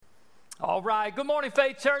All right. Good morning,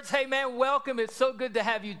 Faith Church. Hey, man, welcome. It's so good to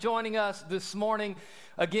have you joining us this morning.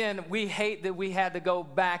 Again, we hate that we had to go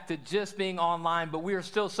back to just being online, but we are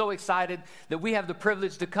still so excited that we have the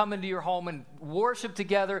privilege to come into your home and worship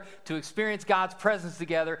together, to experience God's presence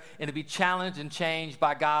together, and to be challenged and changed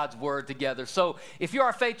by God's word together. So if you're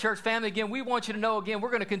our Faith Church family, again, we want you to know, again, we're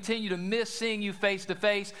going to continue to miss seeing you face to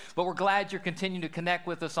face, but we're glad you're continuing to connect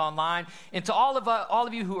with us online. And to all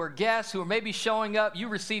of you who are guests, who are maybe showing up, you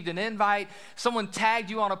received an invite, someone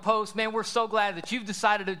tagged you on a post, man, we're so glad that you've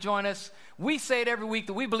decided to join us. We say it every week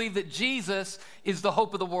that we believe that Jesus is the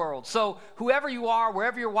hope of the world. So whoever you are,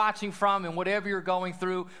 wherever you're watching from, and whatever you're going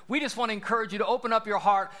through, we just want to encourage you to open up your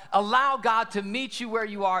heart. Allow God to meet you where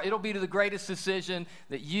you are. It'll be the greatest decision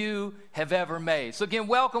that you have ever made. So again,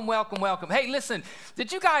 welcome, welcome, welcome. Hey, listen,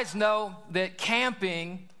 did you guys know that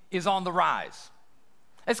camping is on the rise?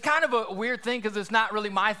 It's kind of a weird thing because it's not really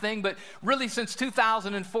my thing, but really since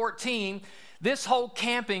 2014, this whole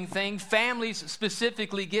camping thing, families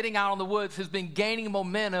specifically getting out in the woods, has been gaining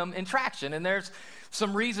momentum and traction. And there's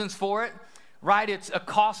some reasons for it, right? It's a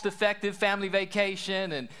cost-effective family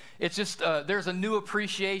vacation, and it's just there's a new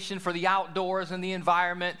appreciation for the outdoors and the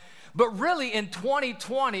environment. But really in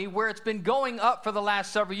 2020, where it's been going up for the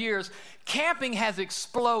last several years, camping has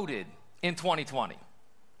exploded in 2020.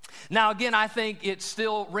 Now, again, I think it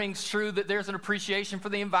still rings true that there's an appreciation for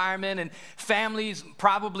the environment, and families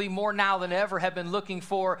probably more now than ever have been looking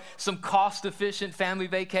for some cost-efficient family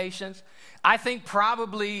vacations. I think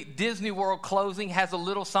probably Disney World closing has a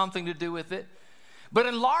little something to do with it. But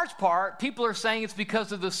in large part, people are saying it's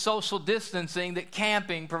because of the social distancing that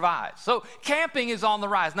camping provides. So camping is on the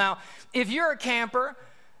rise. Now, if you're a camper,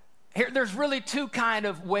 there's really two kind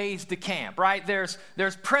of ways to camp, right? There's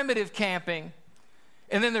primitive camping,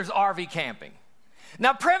 and then there's RV camping.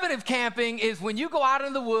 Now, primitive camping is when you go out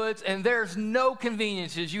in the woods and there's no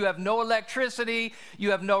conveniences. You have no electricity.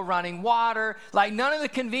 You have no running water. Like none of the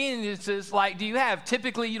conveniences like do you have.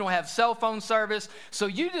 Typically, you don't have cell phone service. So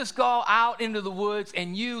you just go out into the woods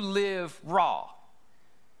and you live raw.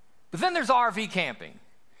 But then there's RV camping.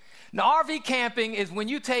 Now, RV camping is when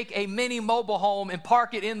you take a mini mobile home and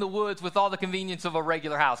park it in the woods with all the convenience of a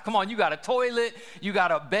regular house. Come on, you got a toilet, you got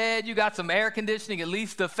a bed, you got some air conditioning, at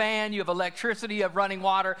least a fan, you have electricity, you have running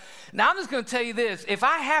water. Now, I'm just going to tell you this. If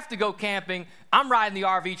I have to go camping, I'm riding the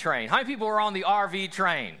RV train. How many people are on the RV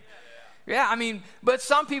train? Yeah, I mean, but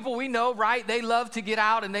some people we know, right, they love to get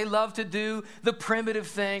out and they love to do the primitive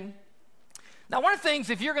thing. Now, one of the things,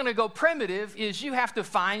 if you're going to go primitive, is you have to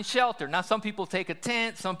find shelter. Now, some people take a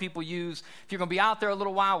tent. Some people use, if you're going to be out there a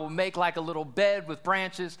little while, will make like a little bed with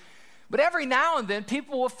branches. But every now and then,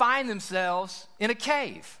 people will find themselves in a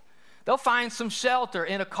cave. They'll find some shelter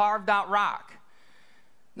in a carved out rock.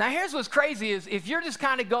 Now, here's what's crazy is if you're just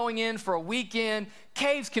kind of going in for a weekend,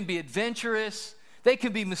 caves can be adventurous. They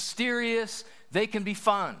can be mysterious. They can be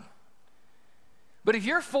fun. But if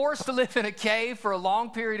you're forced to live in a cave for a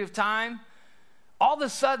long period of time, all of a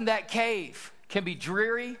sudden, that cave can be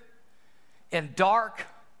dreary and dark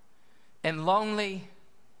and lonely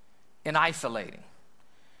and isolating.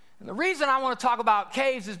 And the reason I want to talk about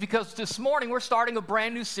caves is because this morning we're starting a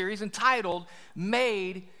brand new series entitled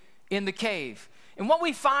Made in the Cave. And what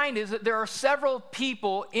we find is that there are several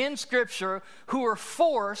people in Scripture who are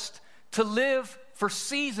forced to live for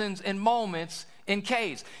seasons and moments in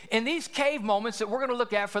caves. And these cave moments that we're going to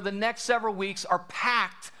look at for the next several weeks are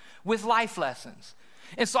packed with life lessons.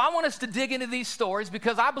 And so I want us to dig into these stories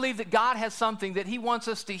because I believe that God has something that he wants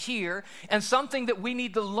us to hear and something that we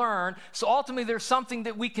need to learn. So ultimately there's something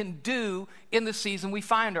that we can do in the season we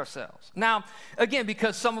find ourselves. Now, again,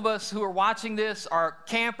 because some of us who are watching this are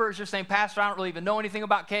campers, you're saying, Pastor, I don't really even know anything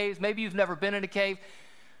about caves. Maybe you've never been in a cave.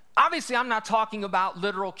 Obviously, I'm not talking about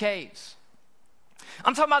literal caves.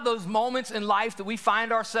 I'm talking about those moments in life that we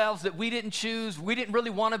find ourselves that we didn't choose, we didn't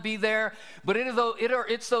really want to be there, but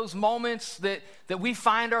it's those moments that we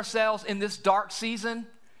find ourselves in this dark season,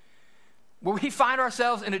 where we find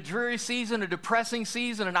ourselves in a dreary season, a depressing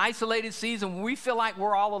season, an isolated season, where we feel like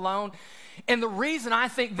we're all alone. And the reason I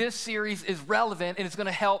think this series is relevant and it's going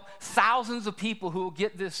to help thousands of people who will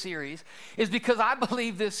get this series is because I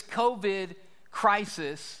believe this COVID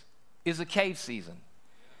crisis is a cave season.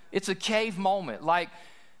 It's a cave moment. Like,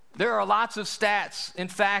 there are lots of stats. In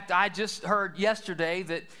fact, I just heard yesterday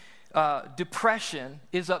that depression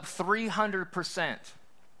is up 300%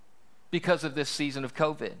 because of this season of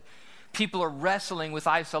COVID. people are wrestling with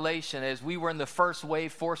isolation. As we were in the first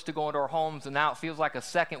wave, forced to go into our homes, and now it feels like a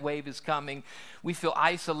second wave is coming. We feel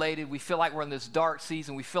isolated. We feel like we're in this dark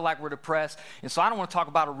season. We feel like we're depressed. And so I don't want to talk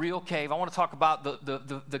about a real cave. I want to talk about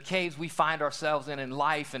the caves we find ourselves in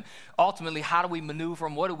life, and ultimately, how do we maneuver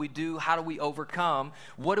them? What do we do? How do we overcome?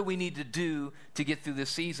 What do we need to do to get through this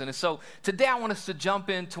season? And so today I want us to jump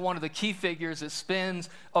into one of the key figures that spends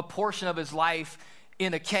a portion of his life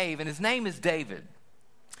in a cave, and his name is David.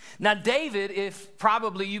 Now, David, if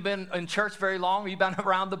probably you've been in church very long, or you've been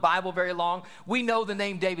around the Bible very long, we know the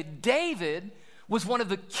name David. David was one of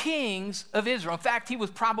the kings of Israel. In fact, he was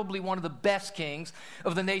probably one of the best kings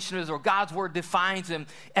of the nation of Israel. God's word defines him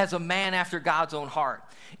as a man after God's own heart.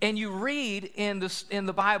 And you read in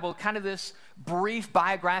the Bible kind of this brief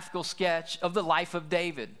biographical sketch of the life of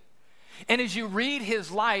David. And as you read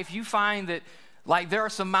his life, you find that like there are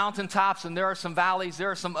some mountaintops and there are some valleys, there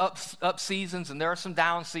are some up seasons and there are some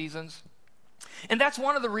down seasons. And that's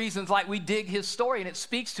one of the reasons like we dig his story and it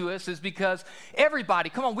speaks to us, is because everybody,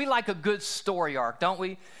 come on, we like a good story arc, don't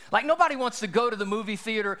we? Like nobody wants to go to the movie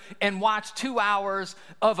theater and watch 2 hours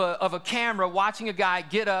of a camera watching a guy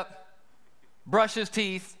get up, brush his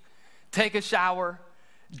teeth, take a shower,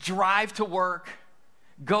 drive to work,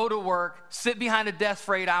 go to work, sit behind a desk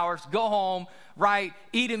for 8 hours, go home, right,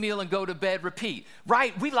 eat a meal and go to bed, repeat,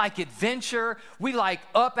 right? We like adventure, we like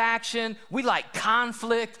up action, we like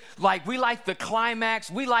conflict, like we like the climax,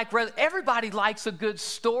 everybody likes a good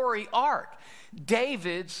story arc.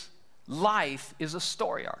 David's life is a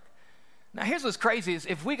story arc. Now here's what's crazy is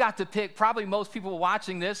if we got to pick, probably most people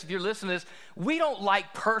watching this, if you're listening to this, we don't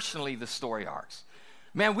like personally the story arcs.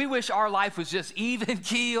 Man, we wish our life was just even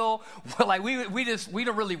keel. Like we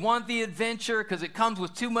don't really want the adventure because it comes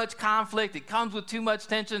with too much conflict. It comes with too much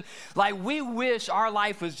tension. Like we wish our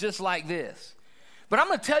life was just like this. But I'm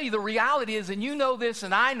going to tell you the reality is, and you know this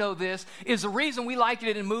and I know this, is the reason we like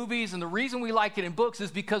it in movies and the reason we like it in books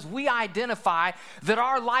is because we identify that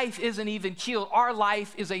our life isn't even keeled. Our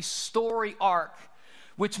life is a story arc,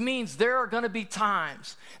 which means there are going to be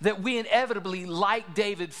times that we inevitably, like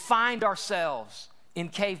David, find ourselves in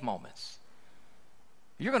cave moments.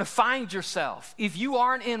 You're going to find yourself. If you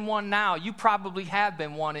aren't in one now, you probably have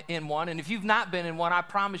been in one. And if you've not been in one, I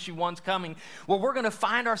promise you one's coming. Well, we're going to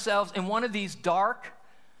find ourselves in one of these dark,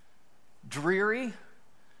 dreary,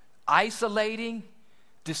 isolating,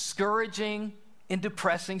 discouraging, and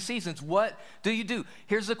depressing seasons. What do you do?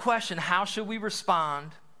 Here's the question. How should we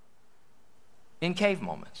respond in cave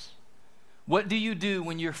moments? What do you do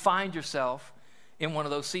when you find yourself in one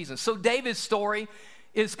of those seasons? So David's story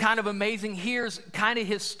is kind of amazing. Here's kind of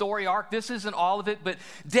his story arc. This isn't all of it, but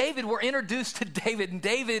David, we're introduced to David, and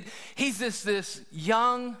David, he's this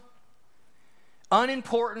young,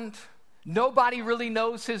 unimportant, nobody really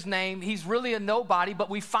knows his name. He's really a nobody, but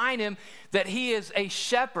we find him that he is a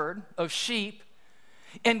shepherd of sheep,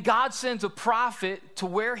 and God sends a prophet to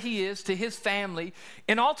where he is, to his family,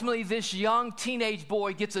 and ultimately this young teenage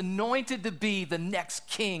boy gets anointed to be the next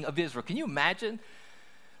king of Israel. Can you imagine?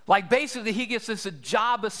 Like basically he gets this a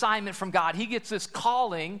job assignment from God. He gets this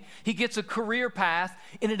calling, he gets a career path,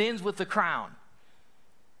 and it ends with the crown.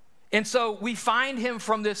 And so we find him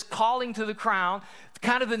from this calling to the crown.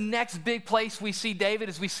 Kind of the next big place we see David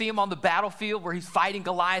is we see him on the battlefield where he's fighting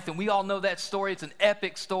Goliath, and we all know that story. It's an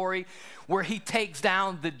epic story where he takes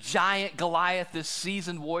down the giant Goliath, this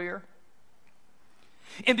seasoned warrior.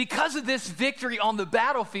 And because of this victory on the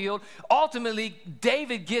battlefield, ultimately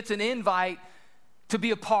David gets an invite to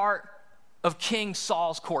be a part of King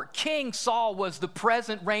Saul's court. King Saul was the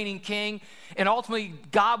present reigning king, and ultimately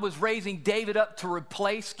God was raising David up to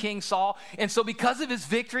replace King Saul. And so because of his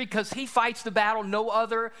victory, because he fights the battle no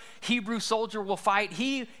other Hebrew soldier will fight,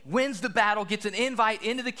 he wins the battle, gets an invite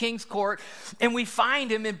into the king's court, and we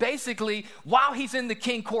find him, and basically while he's in the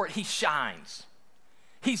king court, he shines.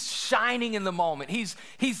 He's shining in the moment. He's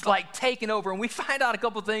like taking over. And we find out a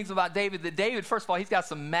couple things about David. That David, first of all, he's got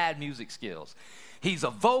some mad music skills. He's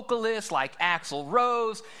a vocalist like Axl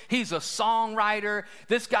Rose. He's a songwriter.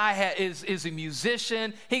 This guy is a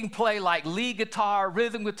musician. He can play like lead guitar,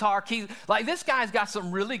 rhythm guitar, keys. Like this guy's got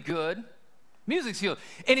some really good music skills.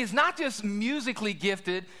 And he's not just musically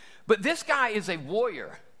gifted, but this guy is a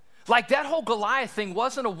warrior. Like that whole Goliath thing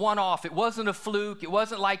wasn't a one-off. It wasn't a fluke. It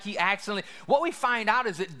wasn't like he accidentally. What we find out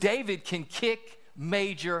is that David can kick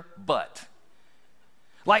major butt.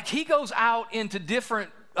 Like he goes out into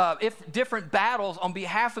different different battles on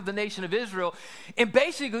behalf of the nation of Israel. And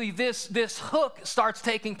basically this hook starts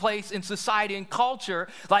taking place in society and culture.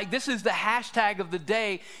 Like, this is the hashtag of the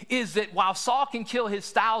day, is that while Saul can kill his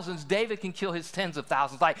thousands, David can kill his tens of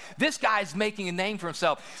thousands. Like, this guy's making a name for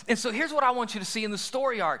himself. And so here's what I want you to see in the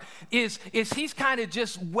story arc is he's kind of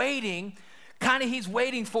just waiting, he's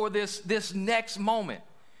waiting for this next moment.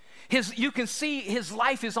 You can see his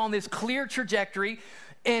life is on this clear trajectory,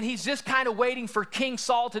 and he's just kind of waiting for King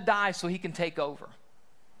Saul to die so he can take over.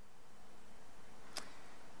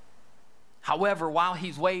 However, while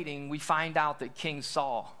he's waiting, we find out that King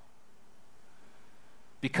Saul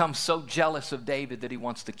becomes so jealous of David that he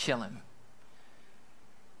wants to kill him.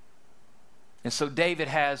 And so David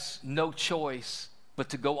has no choice but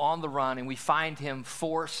to go on the run, and we find him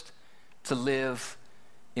forced to live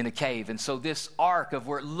in a cave. And so this arc of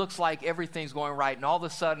where it looks like everything's going right, and all of a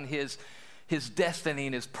sudden his destiny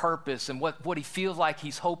and his purpose and what he feels like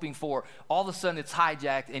he's hoping for, all of a sudden it's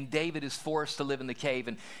hijacked, and David is forced to live in the cave.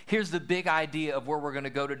 And here's the big idea of where we're going to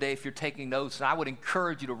go today if you're taking notes, and I would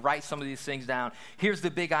encourage you to write some of these things down. Here's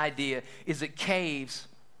the big idea, is that caves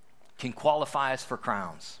can qualify us for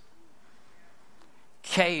crowns.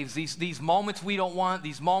 Caves, these moments we don't want,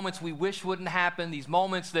 these moments we wish wouldn't happen, these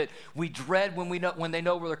moments that we dread when they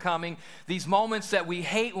know where they're coming, these moments that we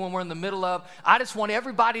hate when we're in the middle of. I just want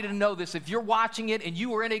everybody to know this. If you're watching it and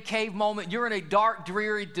you are in a cave moment, you're in a dark,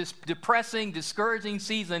 dreary, depressing, discouraging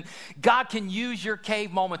season, God can use your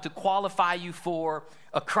cave moment to qualify you for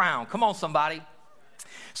a crown. Come on, somebody.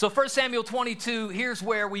 So 1 Samuel 22, here's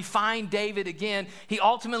where we find David again. He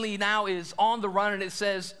ultimately now is on the run, and it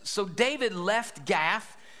says, so David left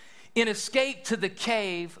Gath and escaped to the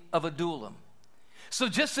cave of Adullam. So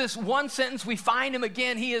just this one sentence, we find him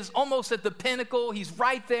again. He is almost at the pinnacle. He's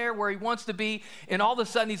right there where he wants to be, and all of a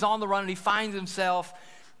sudden he's on the run, and he finds himself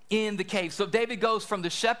in the cave. So David goes from the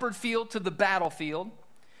shepherd field to the battlefield.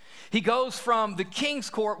 He goes from the king's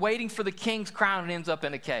court, waiting for the king's crown, and ends up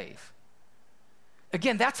in a cave.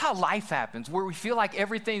 Again, that's how life happens, where we feel like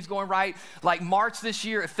everything's going right. Like March this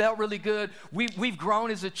year, it felt really good. We've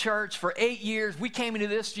grown as a church for 8 years. We came into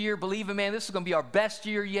this year believing, man, this is going to be our best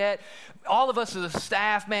year yet. All of us as a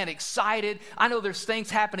staff, man, excited. I know there's things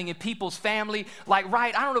happening in people's family. Like,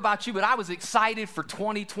 right, I don't know about you, but I was excited for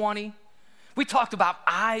 2020. We talked about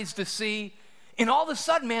eyes to see. And all of a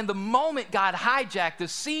sudden, man, the moment got hijacked, the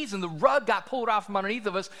season, the rug got pulled out from underneath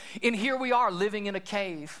of us, and here we are living in a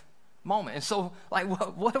cave moment. And so, like,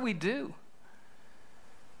 what do we do?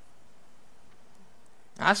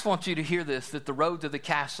 I just want you to hear this, that the road to the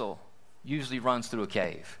castle usually runs through a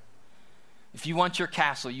cave. If you want your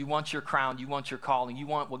castle, you want your crown, you want your calling, you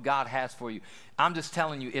want what God has for you, I'm just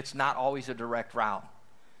telling you, it's not always a direct route.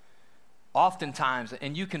 Oftentimes,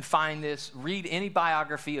 and you can find this, read any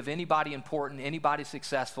biography of anybody important, anybody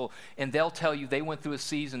successful, and they'll tell you they went through a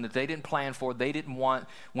season that they didn't plan for, they didn't want.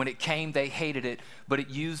 When it came, they hated it, but it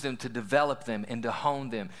used them to develop them and to hone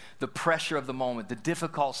them. The pressure of the moment, the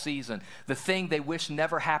difficult season, the thing they wish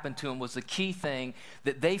never happened to them was the key thing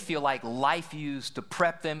that they feel like life used to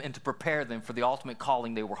prep them and to prepare them for the ultimate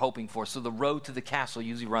calling they were hoping for. So the road to the castle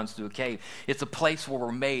usually runs through a cave. It's a place where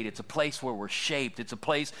we're made. It's a place where we're shaped. It's a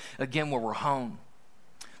place, again, where we're home.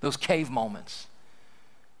 Those cave moments.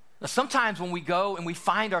 Now, sometimes when we go and we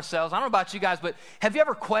find ourselves, I don't know about you guys, but have you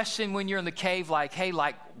ever questioned when you're in the cave, like, hey,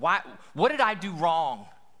 like, why? What did I do wrong?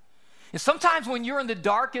 And sometimes when you're in the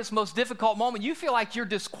darkest, most difficult moment, you feel like you're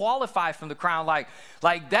disqualified from the crown. Like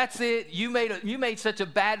that's it. You made such a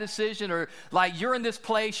bad decision, or like you're in this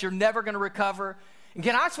place, you're never going to recover.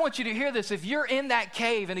 Again, I just want you to hear this. If you're in that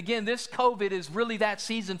cave, and again, this COVID is really that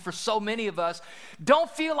season for so many of us, don't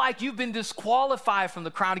feel like you've been disqualified from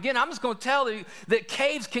the crown. Again, I'm just going to tell you that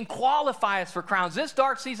caves can qualify us for crowns. This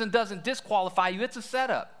dark season doesn't disqualify you. It's a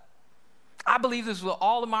setup. I believe this with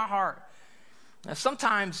all of my heart. Now,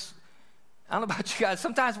 sometimes, I don't know about you guys,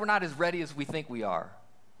 sometimes we're not as ready as we think we are,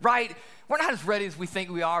 right? We're not as ready as we think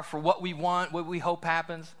we are for what we want, what we hope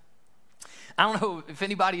happens. I don't know if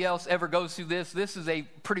anybody else ever goes through this. This is a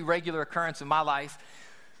pretty regular occurrence in my life.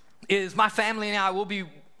 Is my family and I will be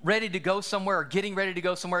ready to go somewhere, or getting ready to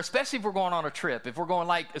go somewhere, especially if we're going on a trip. If we're going,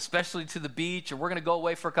 like, especially to the beach, or we're going to go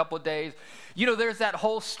away for a couple of days. You know, there's that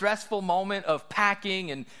whole stressful moment of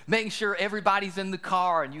packing and making sure everybody's in the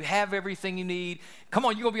car and you have everything you need. Come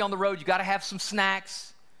on, you're going to be on the road. You got to have some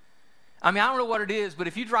snacks. I mean, I don't know what it is, but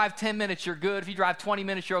if you drive 10 minutes, you're good. If you drive 20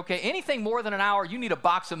 minutes, you're okay. Anything more than an hour, you need a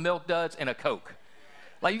box of Milk Duds and a Coke.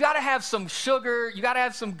 Like, you got to have some sugar. You got to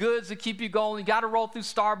have some goods to keep you going. You got to roll through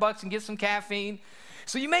Starbucks and get some caffeine.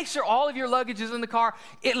 So you make sure all of your luggage is in the car.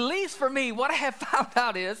 At least for me, what I have found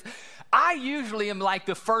out is I usually am like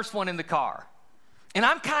the first one in the car. And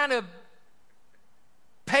I'm kind of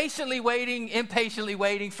impatiently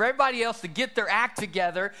waiting for everybody else to get their act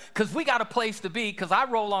together because we got a place to be, because I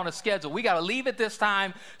roll on a schedule. We got to leave at this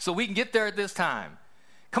time so we can get there at this time.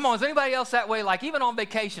 Come on, is anybody else that way? Like even on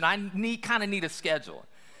vacation, I kind of need a schedule.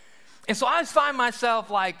 And so I just find myself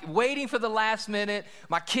like waiting for the last minute.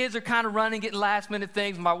 My kids are kind of running, getting last minute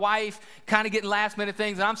things. My wife kind of getting last minute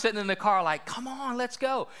things. And I'm sitting in the car like, come on, let's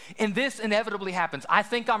go. And this inevitably happens. I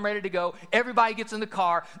think I'm ready to go. Everybody gets in the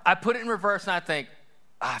car. I put it in reverse and I think,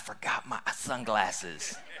 I forgot my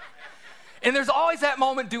sunglasses. And there's always that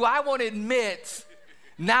moment, do I want to admit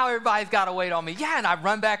now everybody's got to wait on me? Yeah, and I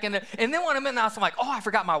run back in there. And then when I'm in the house, I'm like, oh, I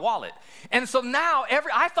forgot my wallet. And so now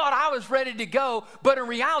I thought I was ready to go, but in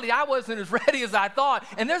reality, I wasn't as ready as I thought.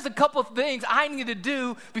 And there's a couple of things I need to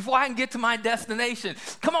do before I can get to my destination.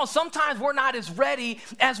 Come on, sometimes we're not as ready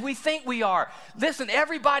as we think we are. Listen,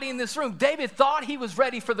 everybody in this room, David thought he was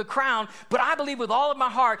ready for the crown, but I believe with all of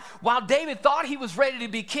my heart, while David thought he was ready to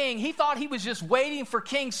be king, he thought he was just waiting for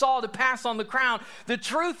King Saul to pass on the crown. The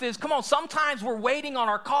truth is, come on, sometimes we're waiting on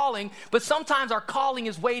our calling, but sometimes our calling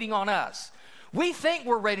is waiting on us. We think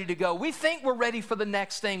we're ready to go. We think we're ready for the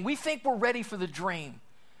next thing. We think we're ready for the dream.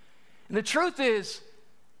 And the truth is,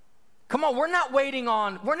 come on, we're not waiting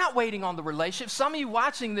on the relationship. Some of you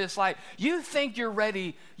watching this, like, you think you're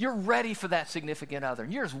ready for that significant other,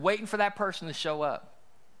 and you're just waiting for that person to show up.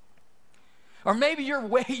 Or maybe you're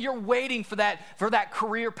waiting for that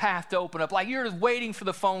career path to open up. Like you're just waiting for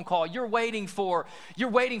the phone call. You're waiting for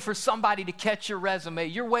somebody to catch your resume.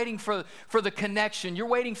 You're waiting for the connection. You're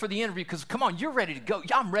waiting for the interview because, come on, you're ready to go.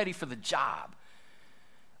 I'm ready for the job.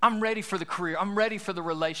 I'm ready for the career. I'm ready for the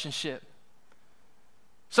relationship.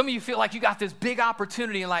 Some of you feel like you got this big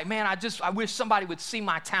opportunity and like, man, I wish somebody would see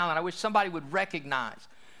my talent. I wish somebody would recognize.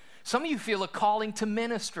 Some of you feel a calling to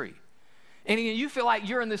ministry. And you feel like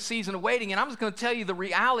you're in this season of waiting. And I'm just going to tell you the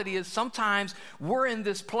reality is sometimes we're in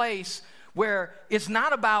this place where it's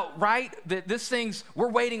not about, right, that we're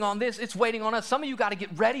waiting on this, it's waiting on us. Some of you got to get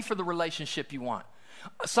ready for the relationship you want.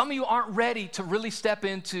 Some of you aren't ready to really step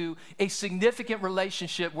into a significant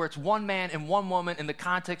relationship where it's one man and one woman in the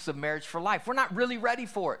context of marriage for life. We're not really ready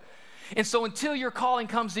for it. And so until your calling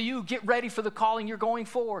comes to you, get ready for the calling you're going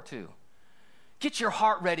forward to. Get your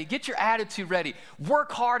heart ready. Get your attitude ready.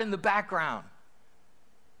 Work hard in the background.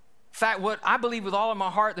 In fact, what I believe with all of my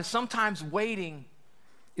heart, that sometimes waiting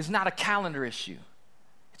is not a calendar issue.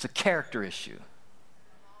 It's a character issue.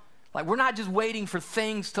 Like we're not just waiting for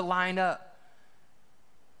things to line up.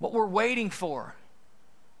 What we're waiting for,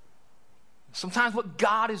 sometimes what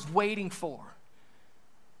God is waiting for,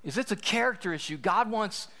 is it's a character issue. God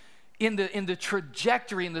wants in the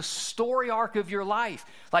trajectory, in the story arc of your life.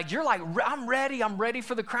 Like you're like, I'm ready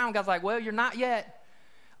for the crown. God's like, well, you're not yet.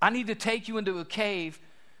 I need to take you into a cave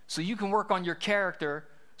so you can work on your character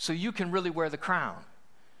so you can really wear the crown.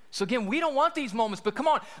 So again, we don't want these moments, but come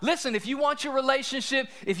on, listen, if you want your relationship,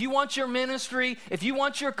 if you want your ministry, if you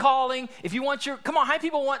want your calling, come on, how many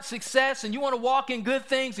people want success and you want to walk in good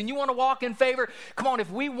things and you want to walk in favor? Come on,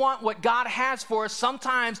 if we want what God has for us,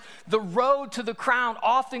 sometimes the road to the crown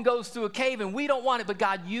often goes through a cave and we don't want it, but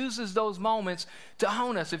God uses those moments to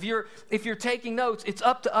hone us. If you're taking notes, it's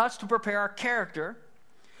up to us to prepare our character,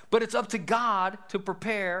 but it's up to God to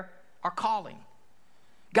prepare our calling.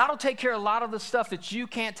 God will take care of a lot of the stuff that you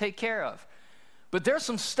can't take care of. But there's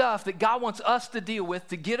some stuff that God wants us to deal with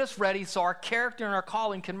to get us ready so our character and our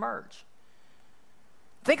calling can merge.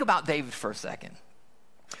 Think about David for a second.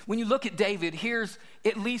 When you look at David, here's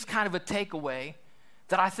at least kind of a takeaway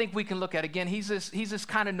that I think we can look at. Again, he's this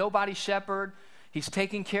kind of nobody shepherd. He's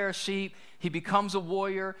taking care of sheep. He becomes a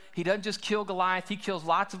warrior. He doesn't just kill Goliath. He kills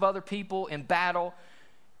lots of other people in battle.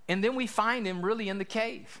 And then we find him really in the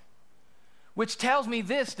cave. Which tells me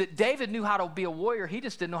this, that David knew how to be a warrior. He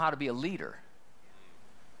just didn't know how to be a leader.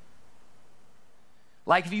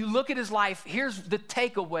 Like if you look at his life, here's the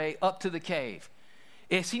takeaway up to the cave.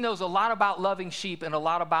 Is he knows a lot about loving sheep and a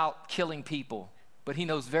lot about killing people, but he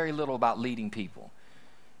knows very little about leading people.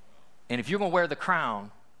 And if you're going to wear the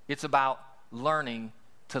crown, it's about learning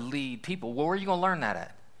to lead people. Well, where are you going to learn that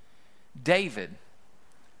at? David,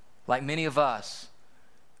 like many of us,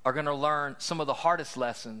 are going to learn some of the hardest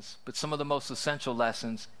lessons, but some of the most essential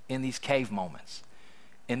lessons in these cave moments.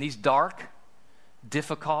 In these dark,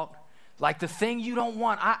 difficult, like the thing you don't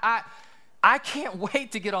want. I can't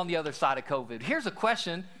wait to get on the other side of COVID. Here's a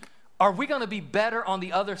question. Are we going to be better on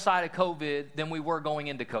the other side of COVID than we were going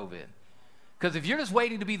into COVID? Because if you're just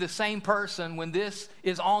waiting to be the same person when this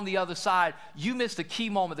is on the other side, you missed a key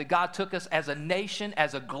moment that God took us as a nation,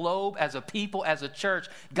 as a globe, as a people, as a church.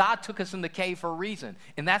 God took us in the cave for a reason,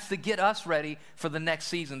 and that's to get us ready for the next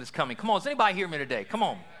season that's coming. Come on, does anybody hear me today? Come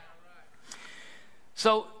on.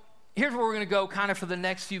 So here's where we're going to go kind of for the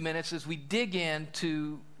next few minutes as we dig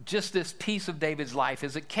into just this piece of David's life,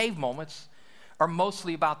 is that cave moments are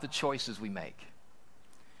mostly about the choices we make.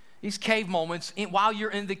 These cave moments, while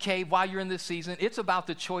you're in the cave, while you're in this season, it's about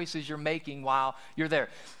the choices you're making while you're there.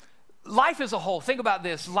 Life as a whole, think about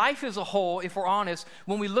this. Life as a whole, if we're honest,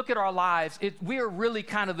 when we look at our lives, we are really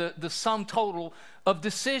kind of the sum total of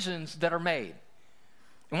decisions that are made.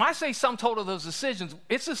 And when I say sum total of those decisions,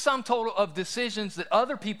 it's the sum total of decisions that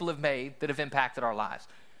other people have made that have impacted our lives.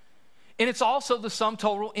 And it's also the sum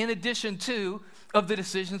total, in addition to, of the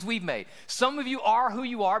decisions we've made. Some of you are who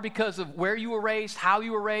you are because of where you were raised, how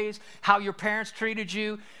your parents treated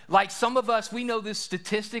you. Like some of us, we know this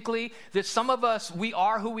statistically, that some of us, we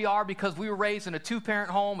are who we are because we were raised in a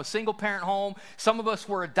two-parent home, a single-parent home. Some of us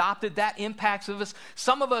were adopted. That impacts us.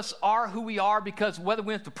 Some of us are who we are because whether we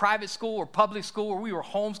went to private school or public school or we were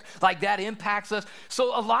homes, like that impacts us.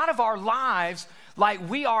 So a lot of our lives, like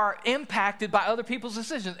we are impacted by other people's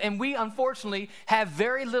decisions. And we unfortunately have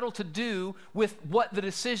very little to do with what the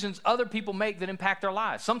decisions other people make that impact our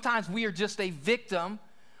lives. Sometimes we are just a victim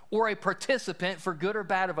or a participant, for good or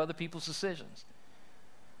bad, of other people's decisions.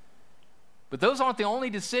 But those aren't the only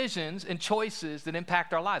decisions and choices that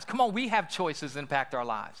impact our lives. Come on, we have choices that impact our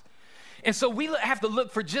lives. And so we have to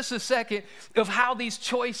look for just a second of how these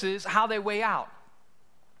choices, how they weigh out.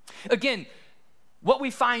 Again, what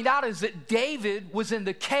we find out is that David was in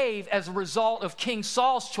the cave as a result of King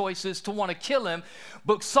Saul's choices to want to kill him.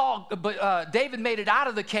 But David made it out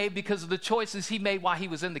of the cave because of the choices he made while he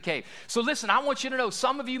was in the cave. So listen, I want you to know,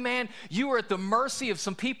 some of you, man, you are at the mercy of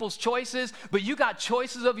some people's choices, but you got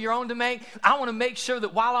choices of your own to make. I want to make sure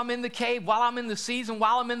that while I'm in the cave, while I'm in the season,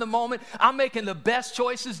 while I'm in the moment, I'm making the best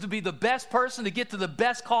choices to be the best person, to get to the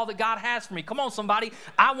best call that God has for me. Come on, somebody.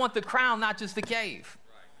 I want the crown, not just the cave.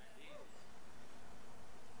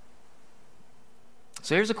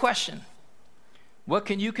 So here's a question. What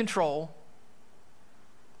can you control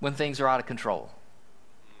when things are out of control?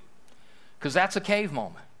 Because that's a cave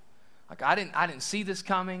moment. Like, I didn't see this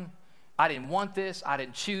coming. I didn't want this. I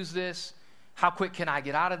didn't choose this. How quick can I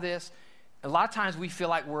get out of this? A lot of times we feel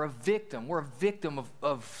like we're a victim. We're a victim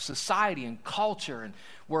of society and culture, and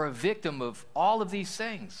we're a victim of all of these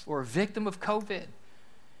things. We're a victim of COVID.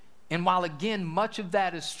 And while, again, much of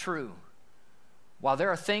that is true, while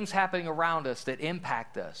there are things happening around us that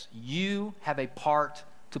impact us, you have a part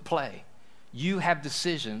to play. You have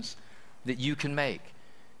decisions that you can make.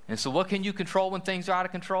 And so what can you control when things are out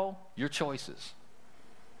of control? Your choices.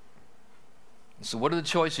 And so what are the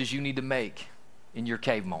choices you need to make in your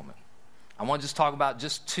cave moment? I want to just talk about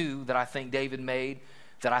just two that I think David made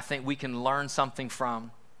that I think we can learn something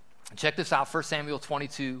from. Check this out, 1 Samuel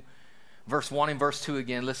 22, verse 1 and verse 2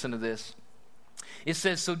 again. Listen to this. It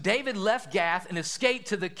says, so David left Gath and escaped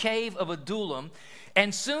to the cave of Adullam,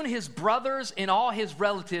 and soon his brothers and all his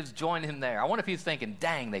relatives joined him there. I wonder if he's thinking,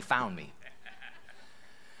 dang, they found me.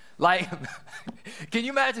 Like, can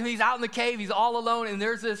you imagine he's out in the cave, he's all alone, and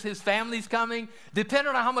there's his family's coming?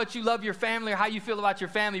 Depending on how much you love your family or how you feel about your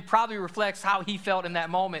family, probably reflects how he felt in that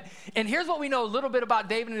moment. And here's what we know a little bit about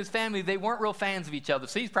David and his family. They weren't real fans of each other,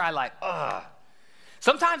 so he's probably like, ugh.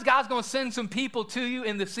 Sometimes God's going to send some people to you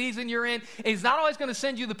in the season you're in. And he's not always going to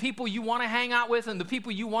send you the people you want to hang out with and the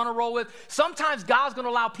people you want to roll with. Sometimes God's going to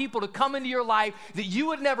allow people to come into your life that you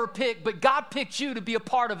would never pick, but God picked you to be a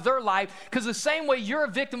part of their life, because the same way you're a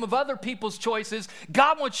victim of other people's choices,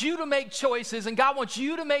 God wants you to make choices and God wants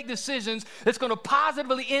you to make decisions that's going to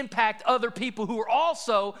positively impact other people who are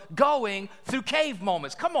also going through cave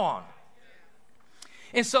moments. Come on.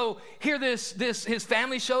 And so here his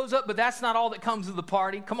family shows up, but that's not all that comes to the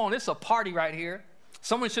party. Come on, it's a party right here.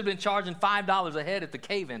 Someone should have been charging $5 a head at the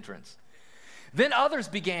cave entrance. Then others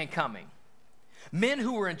began coming. Men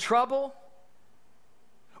who were in trouble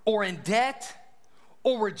or in debt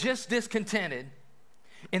or were just discontented.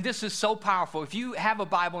 And this is so powerful. If you have a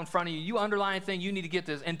Bible in front of you, you underline a thing, you need to get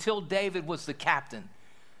this. Until David was the captain.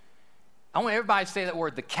 I want everybody to say that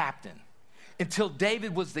word, the captain. Until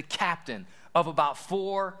David was the captain of about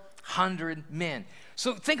 400 men.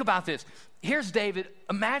 So think about this. Here's David.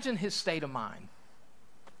 Imagine his state of mind.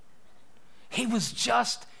 He was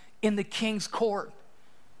just in the king's court.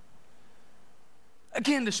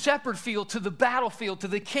 Again, the shepherd field to the battlefield to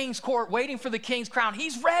the king's court, waiting for the king's crown.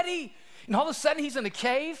 He's ready. And all of a sudden, he's in a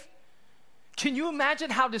cave. Can you imagine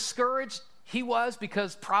how discouraged he was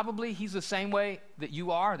because probably he's the same way that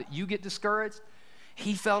you are, that you get discouraged.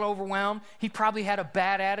 He felt overwhelmed. He probably had a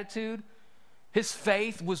bad attitude. His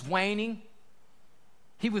faith was waning.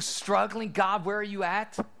 He was struggling. God, where are you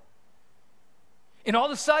at? And all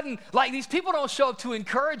of a sudden, like, these people don't show up to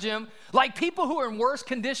encourage him. Like, people who are in worse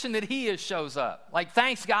condition than he is shows up. Like,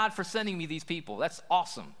 thanks God for sending me these people. That's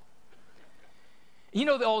awesome. You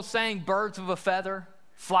know the old saying, birds of a feather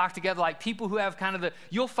flock together, like people who have kind of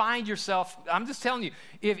you'll find yourself, I'm just telling you,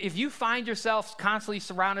 if you find yourself constantly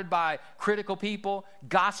surrounded by critical people,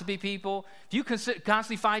 gossipy people, if you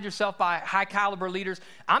constantly find yourself by high caliber leaders,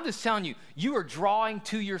 I'm just telling you, you are drawing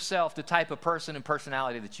to yourself the type of person and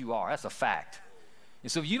personality that you are. That's a fact.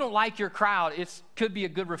 And so if you don't like your crowd, it could be a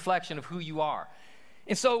good reflection of who you are.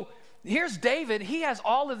 And so here's David. He has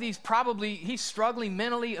all of these he's struggling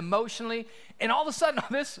mentally, emotionally, and all of a sudden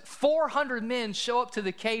this 400 men show up to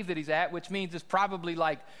the cave that he's at, which means it's probably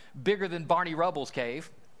like bigger than Barney Rubble's cave.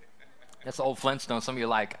 That's the old Flintstone. Some of you are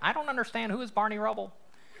like, I don't understand, who is Barney Rubble?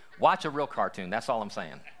 Watch a real cartoon. That's all I'm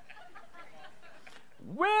saying.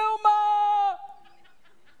 Wilma!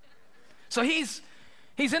 So he's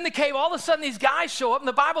in the cave. All of a sudden, these guys show up, and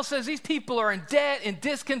the Bible says these people are in debt and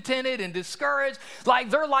discontented and discouraged.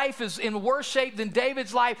 Like, their life is in worse shape than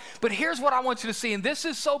David's life. But here's what I want you to see, and this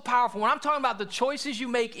is so powerful. When I'm talking about the choices you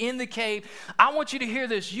make in the cave, I want you to hear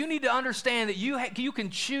this. You need to understand that you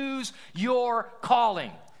can choose your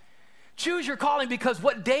calling. Choose your calling, because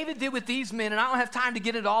what David did with these men, and I don't have time to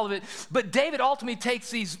get into all of it, but David ultimately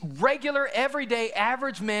takes these regular, everyday,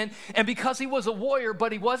 average men, and because he was a warrior,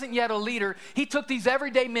 but he wasn't yet a leader, he took these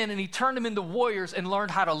everyday men and he turned them into warriors and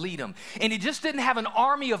learned how to lead them. And he just didn't have an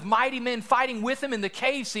army of mighty men fighting with him in the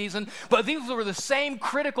cave season, but these were the same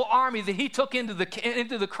critical army that he took into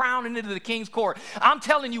the crown and into the king's court. I'm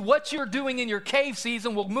telling you, what you're doing in your cave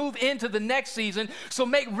season will move into the next season, so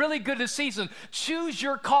make really good decisions. Choose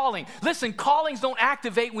your calling. Listen, callings don't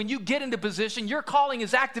activate when you get into position. Your calling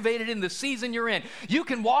is activated in the season you're in. You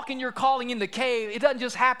can walk in your calling in the cave. It doesn't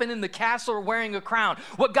just happen in the castle or wearing a crown.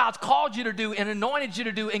 What God's called you to do and anointed you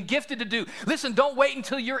to do and gifted to do. Listen, don't wait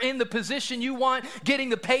until you're in the position you want, getting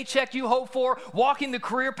the paycheck you hope for, walking the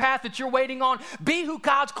career path that you're waiting on. Be who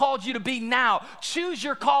God's called you to be now. Choose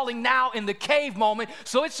your calling now in the cave moment,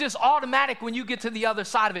 so it's just automatic when you get to the other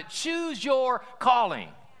side of it. Choose your calling.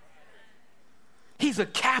 He's a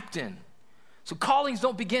captain. So callings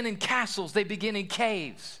don't begin in castles, they begin in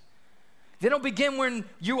caves. They don't begin when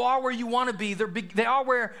you are where you want to be. They are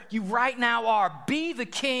where you right now are. Be the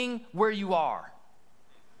king where you are.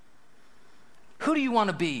 Who do you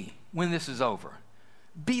want to be when this is over?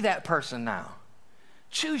 Be that person now.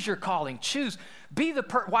 Choose your calling.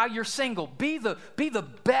 While you're single, be the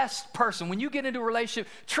best person. When you get into a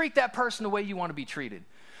relationship, treat that person the way you want to be treated.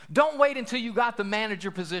 Don't wait until you got the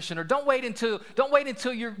manager position, or don't wait until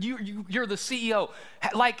you're the CEO.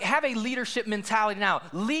 Like, have a leadership mentality now.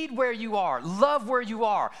 Lead where you are. Love where you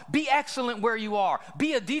are. Be excellent where you are.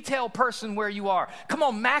 Be a detailed person where you are. Come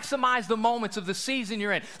on, maximize the moments of the season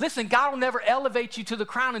you're in. Listen, God will never elevate you to the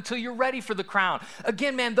crown until you're ready for the crown.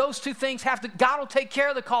 Again, man, those two things God will take care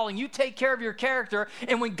of the calling. You take care of your character,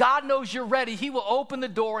 and when God knows you're ready, He will open the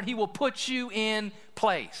door and He will put you in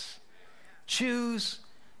place. Choose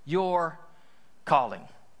your calling.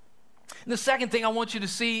 And the second thing I want you to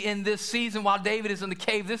see in this season while David is in the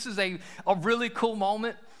cave, this is a really cool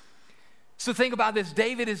moment. So think about this.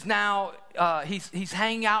 David is now, he's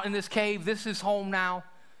hanging out in this cave. This is home now.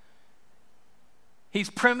 He's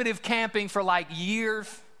primitive camping for like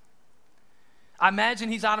years. I imagine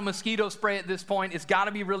he's out of mosquito spray at this point. It's got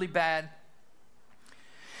to be really bad.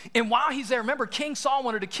 And while he's there, remember, King Saul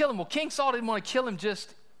wanted to kill him. Well, King Saul didn't want to kill him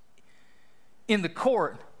just in the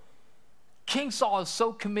court. King Saul is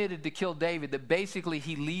so committed to kill David that basically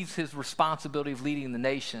he leaves his responsibility of leading the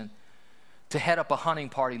nation to head up a hunting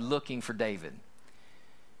party looking for David.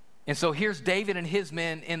 And so here's David and his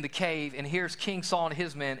men in the cave, and here's King Saul and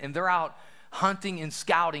his men, and they're out hunting and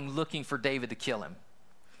scouting looking for David to kill him.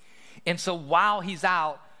 And so while he's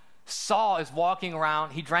out, Saul is walking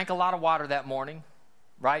around. He drank a lot of water that morning,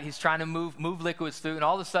 right? He's trying to move liquids through, and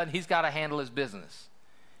all of a sudden he's got to handle his business.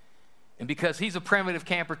 And because he's a primitive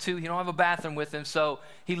camper too, he don't have a bathroom with him, so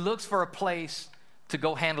he looks for a place to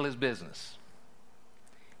go handle his business.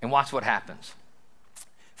 And watch what happens.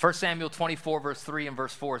 1 Samuel 24, verse 3 and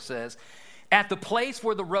verse 4 says, "At the place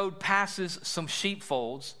where the road passes some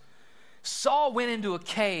sheepfolds, Saul went into a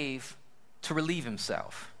cave to relieve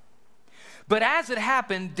himself. But as it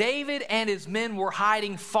happened, David and his men were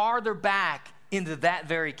hiding farther back into that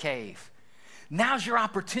very cave. 'Now's your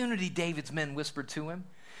opportunity,' David's men whispered to him.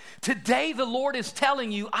 'Today the Lord is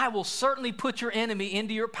telling you, I will certainly put your enemy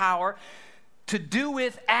into your power. to do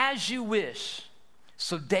with as you wish.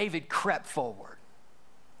 So David crept forward.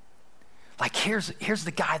 Like here's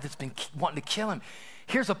the guy that's been wanting to kill him.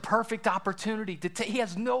 Here's a perfect opportunity. He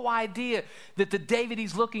has no idea that the David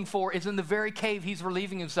he's looking for is in the very cave he's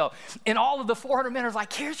relieving himself. And all of the 400 men are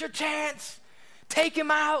like, here's your chance. Take him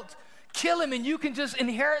out. Kill him and you can just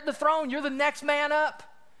inherit the throne. You're the next man up.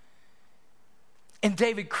 And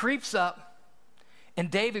David creeps up,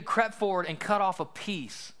 and David crept forward and cut off a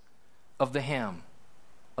piece of the hem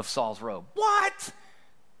of Saul's robe. What?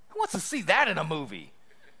 Who wants to see that in a movie?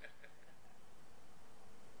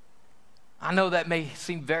 I know that may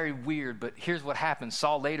seem very weird, but here's what happens.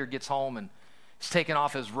 Saul later gets home and he's taking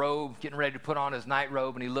off his robe, getting ready to put on his night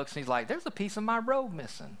robe, and he looks and he's like, there's a piece of my robe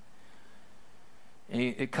missing. And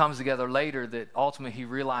it comes together later that ultimately he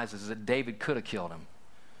realizes that David could have killed him,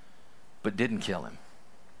 but didn't kill him.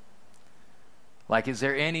 Like, is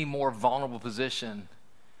there any more vulnerable position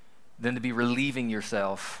than to be relieving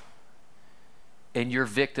yourself and your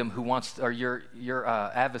victim who wants, or your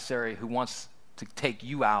adversary who wants to take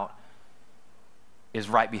you out is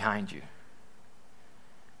right behind you?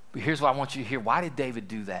 But here's what I want you to hear. Why did David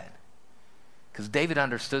do that? Because David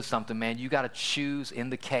understood something, man. You got to choose in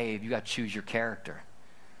the cave. You got to choose your character.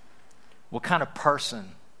 What kind of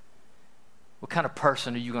person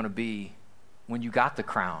are you going to be when you got the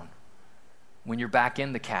crown? When you're back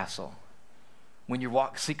in the castle? When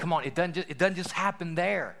you're see, come on, it doesn't just happen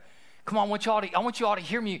there. Come on, I want you all to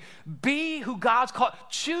hear me. Be who God's called.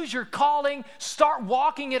 Choose your calling. Start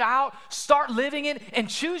walking it out. Start living it, and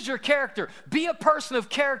choose your character. Be a person of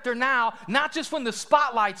character now, not just when the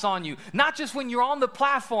spotlight's on you, not just when you're on the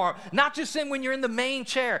platform, not just when you're in the main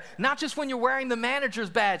chair, not just when you're wearing the manager's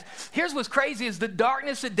badge. Here's what's crazy is the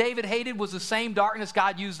darkness that David hated was the same darkness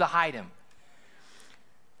God used to hide him.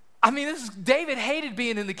 I mean, David hated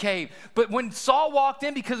being in the cave, but when Saul walked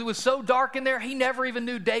in, because it was so dark in there, he never even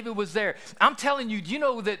knew David was there. I'm telling you, you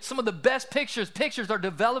know that some of the best pictures are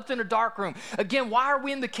developed in a dark room. Again, why are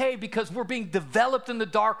we in the cave? Because we're being developed in the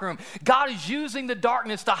dark room. God is using the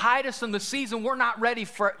darkness to hide us in the season we're not ready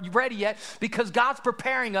yet, because God's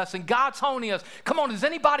preparing us and God's honing us. Come on, does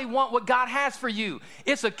anybody want what God has for you?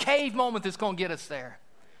 It's a cave moment that's going to get us there.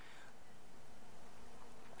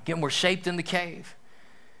 Again, we're shaped in the cave.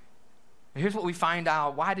 Here's what we find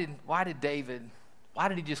out. Why did David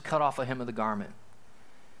just cut off a hem of the garment?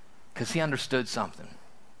 Because he understood something.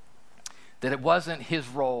 That it wasn't his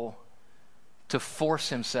role to force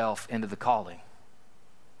himself into the calling.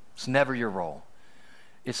 It's never your role.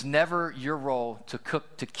 It's never your role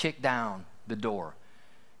to kick down the door.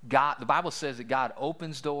 The Bible says that God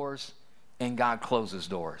opens doors and God closes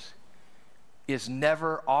doors. It's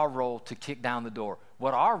never our role to kick down the door.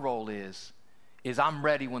 What our role is I'm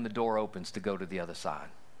ready when the door opens to go to the other side.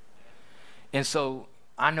 And so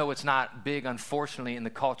I know it's not big, unfortunately, in the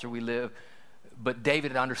culture we live, but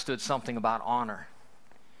David understood something about honor.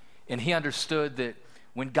 And he understood that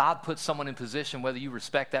when God puts someone in position, whether you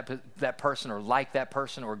respect that person or like that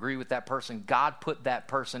person or agree with that person, God put that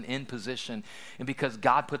person in position. And because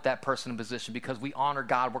God put that person in position, because we honor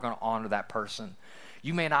God, we're going to honor that person.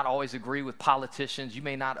 You may not always agree with politicians. You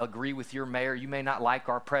may not agree with your mayor. You may not like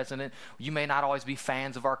our president. You may not always be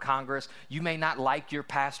fans of our Congress. You may not like your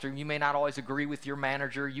pastor. You may not always agree with your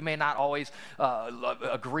manager. You may not always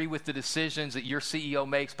agree with the decisions that your CEO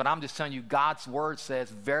makes. But I'm just telling you, God's word says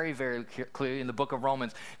very, very clearly in the book of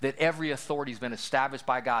Romans that every authority has been established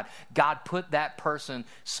by God. God put that person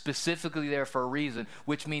specifically there for a reason,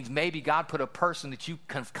 which means maybe God put a person that you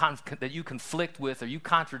conflict with or you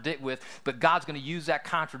contradict with, but God's going to use that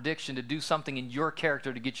contradiction to do something in your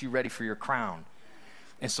character to get you ready for your crown.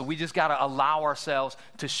 And so we just got to allow ourselves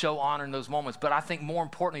to show honor in those moments. But I think more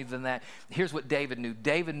importantly than that, here's what David knew.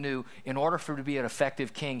 David knew in order for him to be an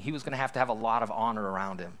effective king, he was going to have a lot of honor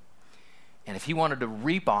around him. And if he wanted to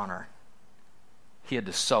reap honor, he had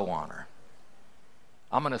to sow honor.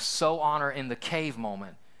 I'm going to sow honor in the cave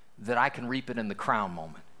moment that I can reap it in the crown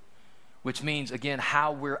moment. Which means, again,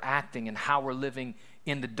 how we're acting and how we're living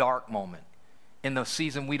in the dark moment, in the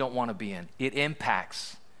season we don't want to be in. It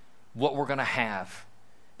impacts what we're going to have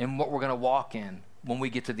and what we're going to walk in when we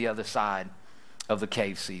get to the other side of the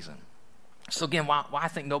cave season. So again, why I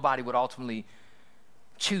think nobody would ultimately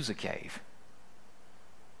choose a cave.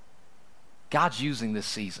 God's using this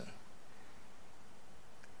season.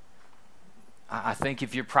 I think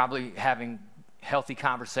if you're probably having healthy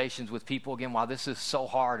conversations with people, again, while this is so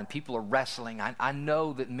hard and people are wrestling, I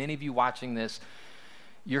know that many of you watching this,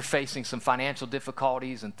 you're facing some financial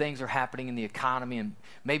difficulties and things are happening in the economy, and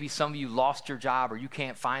maybe some of you lost your job or you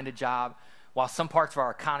can't find a job. While some parts of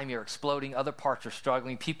our economy are exploding, other parts are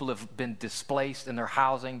struggling. People have been displaced in their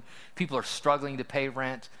housing. People are struggling to pay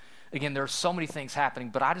rent. Again, there are so many things happening,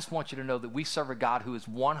 but I just want you to know that we serve a God who is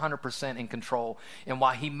 100% in control. And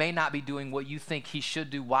while he may not be doing what you think he should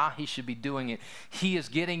do while he should be doing it, he is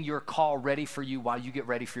getting your call ready for you while you get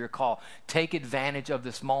ready for your call. Take advantage of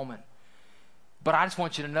this moment. But I just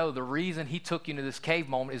want you to know the reason he took you into this cave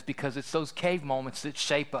moment is because it's those cave moments that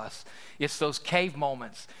shape us. It's those cave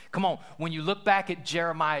moments. Come on, when you look back at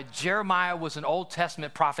Jeremiah, Jeremiah was an Old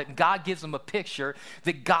Testament prophet, and God gives him a picture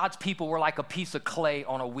that God's people were like a piece of clay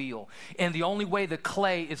on a wheel. And the only way the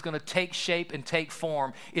clay is going to take shape and take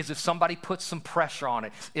form is if somebody puts some pressure on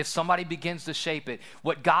it, if somebody begins to shape it.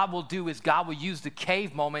 What God will do is God will use the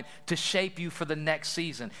cave moment to shape you for the next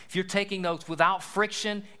season. If you're taking notes, without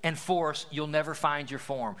friction and force, you'll never find your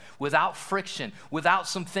form. Without friction, without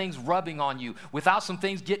some things rubbing on you, without some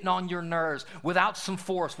things getting on your nerves, without some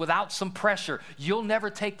force, without some pressure, you'll never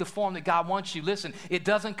take the form that God wants you. Listen, it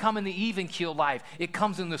doesn't come in the even keel life. It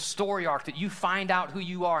comes in the story arc that you find out who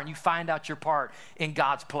you are and you find out your part in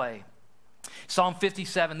God's play. Psalm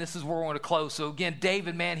 57, this is where we're going to close. So again,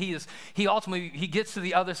 David, man, he ultimately gets to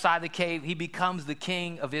the other side of the cave. He becomes the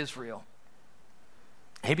king of Israel.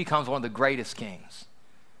 He becomes one of the greatest kings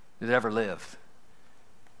that ever lived.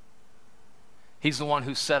 He's the one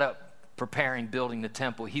who set up, preparing, building the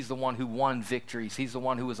temple. He's the one who won victories. He's the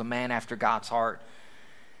one who was a man after God's heart.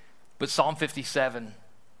 But Psalm 57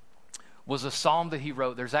 was a psalm that he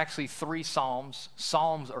wrote. There's actually 3 psalms.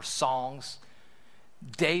 Psalms are songs.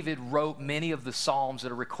 David wrote many of the psalms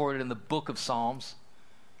that are recorded in the book of Psalms.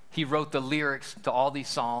 He wrote the lyrics to all these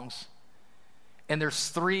songs. And there's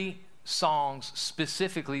 3 songs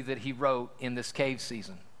specifically that he wrote in this cave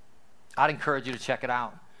season. I'd encourage you to check it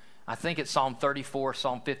out. I think it's Psalm 34,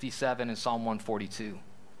 Psalm 57, and Psalm 142.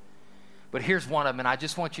 But here's one of them, and I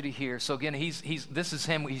just want you to hear. So again, this is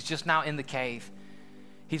him. He's just now in the cave.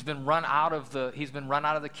 He's been run out of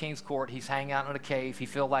the king's court. He's hanging out in a cave. He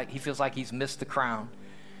feels like he's missed the crown.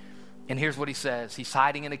 And here's what he says. He's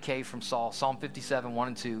hiding in a cave from Saul. Psalm 57, 1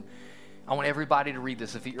 and 2. I want everybody to read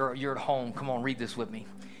this. If you're at home, come on, read this with me.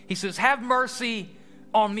 He says, "Have mercy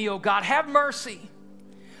on me, O God. Have mercy.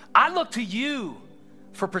 I look to you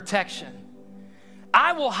for protection.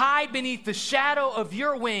 I will hide beneath the shadow of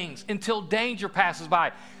your wings until danger passes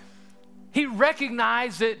by." He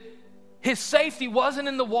recognized that his safety wasn't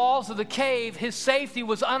in the walls of the cave. His safety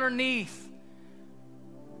was underneath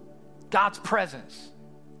God's presence.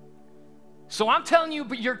 So I'm telling you,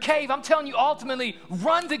 but your cave, I'm telling you ultimately,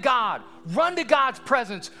 run to God. Run to God's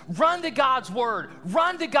presence. Run to God's word.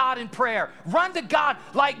 Run to God in prayer. Run to God.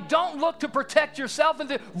 Like, don't look to protect yourself.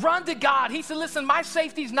 Run to God. He said, listen, my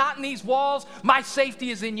safety's not in these walls. My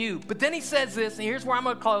safety is in you. But then he says this, and here's where I'm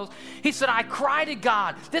going to close. He said, I cry to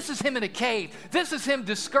God. This is him in a cave. This is him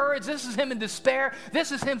discouraged. This is him in despair.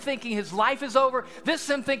 This is him thinking his life is over. This is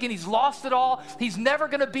him thinking he's lost it all. He's never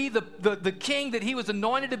going to be the king that he was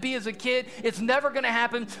anointed to be as a kid. It's never going to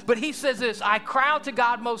happen. But he says this, I cry out to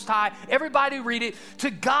God Most High. Everybody read it. To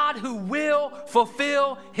God who will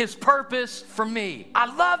fulfill his purpose for me.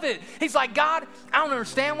 I love it. He's like, God, I don't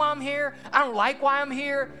understand why I'm here. I don't like why I'm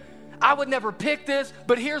here. I would never pick this,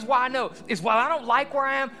 but here's why I know. Is while I don't like where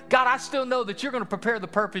I am, God, I still know that you're going to prepare the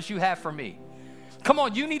purpose you have for me. Come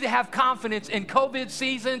on, you need to have confidence in COVID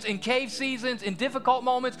seasons, in cave seasons, in difficult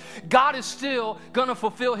moments. God is still going to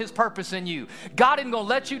fulfill his purpose in you. God isn't going to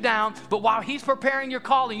let you down, but while he's preparing your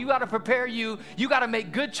calling, you got to prepare you. You got to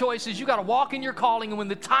make good choices. You got to walk in your calling, and when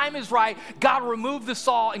the time is right, God will remove the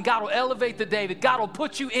Saul, and God will elevate the David. God will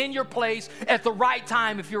put you in your place at the right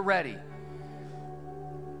time if you're ready.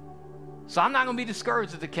 So I'm not going to be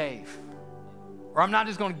discouraged at the cave, or I'm not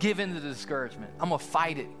just going to give in to the discouragement. I'm going to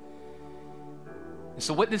fight it. And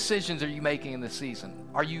so what decisions are you making in this season?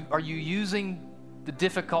 Are you using the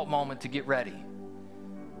difficult moment to get ready?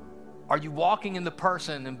 Are you walking in the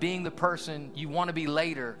person and being the person you want to be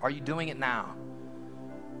later? Are you doing it now?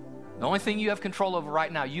 The only thing you have control over right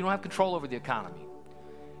now, you don't have control over the economy.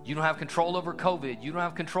 You don't have control over COVID. You don't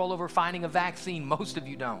have control over finding a vaccine. Most of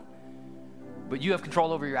you don't. But you have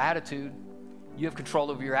control over your attitude. You have control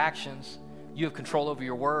over your actions. You have control over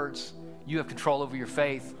your words. You have control over your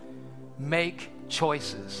faith. Make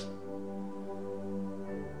choices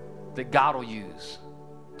that God will use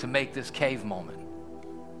to make this cave moment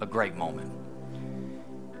a great moment.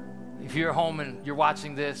 If you're at home and you're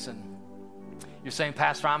watching this and you're saying,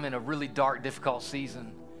 Pastor, I'm in a really dark, difficult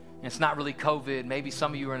season, and it's not really COVID. Maybe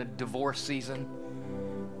some of you are in a divorce season,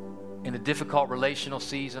 in a difficult relational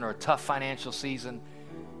season, or a tough financial season.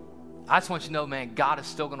 I just want you to know, man, God is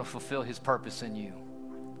still going to fulfill his purpose in you.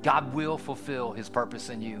 God will fulfill his purpose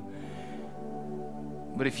in you.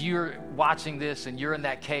 But if you're watching this and you're in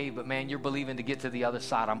that cave, but man, you're believing to get to the other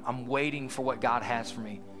side, I'm waiting for what God has for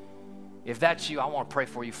me. If that's you, I want to pray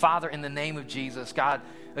for you. Father, in the name of Jesus, God,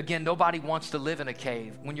 again, nobody wants to live in a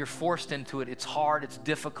cave. When you're forced into it, it's hard, it's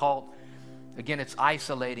difficult. Again, it's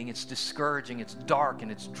isolating, it's discouraging, it's dark,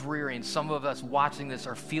 and it's dreary. And some of us watching this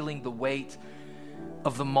are feeling the weight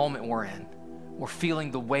of the moment we're in. We're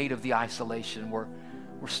feeling the weight of the isolation. We're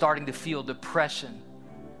starting to feel depression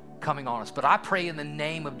coming on us. But I pray in the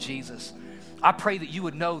name of Jesus, I pray that you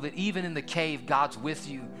would know that even in the cave, God's with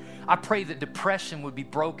you. I pray that depression would be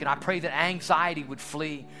broken. I pray that anxiety would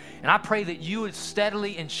flee. And I pray that you would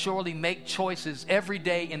steadily and surely make choices every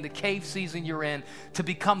day in the cave season you're in to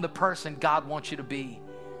become the person God wants you to be.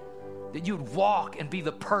 That you would walk and be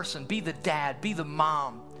the person, be the dad, be the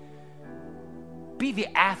mom, be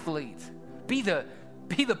the athlete, be the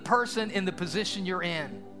person in the position you're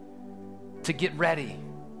in to get ready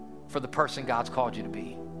for the person God's called you to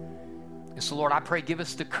be. And so, Lord, I pray, give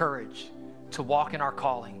us the courage to walk in our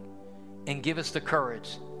calling and give us the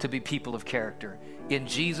courage to be people of character. In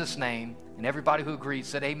Jesus' name, and everybody who agrees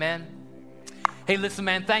said amen. Hey, listen,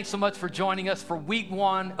 man, thanks so much for joining us for week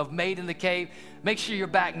 1 of Made in the Cave. Make sure you're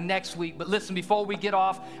back next week. But listen, before we get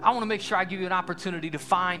off, I want to make sure I give you an opportunity to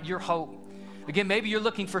find your hope. Again, maybe you're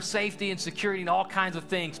looking for safety and security and all kinds of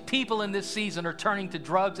things. People in this season are turning to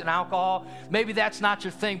drugs and alcohol. Maybe that's not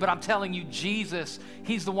your thing, but I'm telling you, Jesus,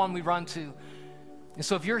 he's the one we run to. And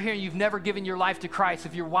so if you're here and you've never given your life to Christ,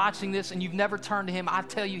 if you're watching this and you've never turned to him, I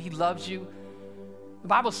tell you, he loves you. The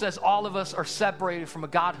Bible says all of us are separated from a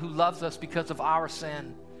God who loves us because of our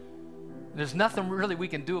sin. There's nothing really we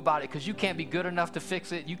can do about it because you can't be good enough to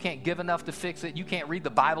fix it. You can't give enough to fix it. You can't read the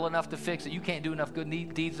Bible enough to fix it. You can't do enough good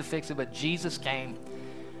deeds to fix it. But Jesus came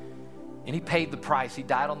and he paid the price. He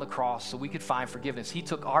died on the cross so we could find forgiveness. He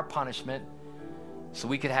took our punishment so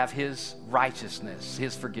we could have his righteousness,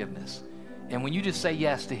 his forgiveness. And when you just say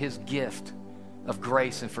yes to his gift of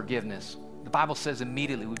grace and forgiveness, the Bible says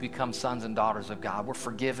immediately we become sons and daughters of God. We're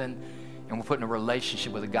forgiven and we're put in a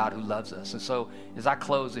relationship with a God who loves us. And so as I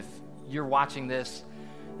close, if you're watching this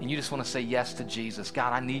and you just want to say yes to Jesus,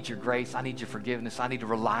 God, I need your grace. I need your forgiveness. I need to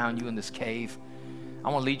rely on you in this cave. I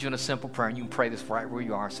want to lead you in a simple prayer, and you can pray this right where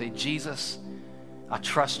you are. Say, Jesus, I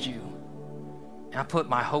trust you and I put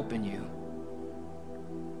my hope in you.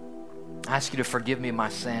 I ask you to forgive me of my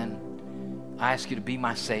sin. I ask you to be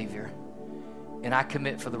my Savior, and I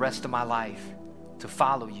commit for the rest of my life to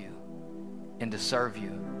follow you and to serve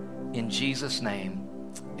you. In Jesus' name,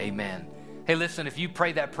 amen. Hey, listen, if you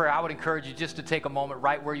prayed that prayer, I would encourage you just to take a moment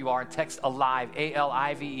right where you are and text ALIVE,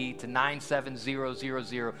 A-L-I-V-E, to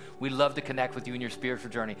 97000. We'd love to connect with you in your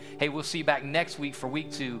spiritual journey. Hey, we'll see you back next week for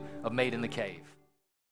week 2 of Made in the Cave.